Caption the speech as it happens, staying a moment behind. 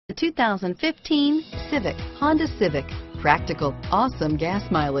The 2015 Civic, Honda Civic. Practical, awesome gas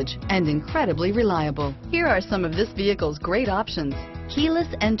mileage, and incredibly reliable. Here are some of this vehicle's great options: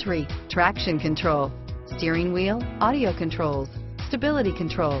 keyless entry, traction control, steering wheel audio controls, stability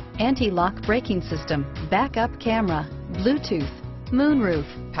control, anti-lock braking system, backup camera, Bluetooth,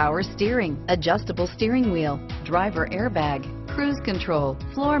 moonroof, power steering, adjustable steering wheel, driver airbag, cruise control,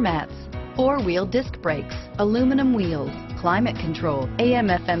 floor mats, four-wheel disc brakes, aluminum wheels, climate control,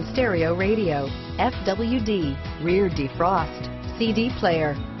 AM/FM stereo radio, FWD, rear defrost, CD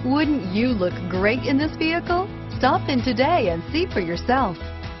player. Wouldn't you look great in this vehicle? Stop in today and see for yourself.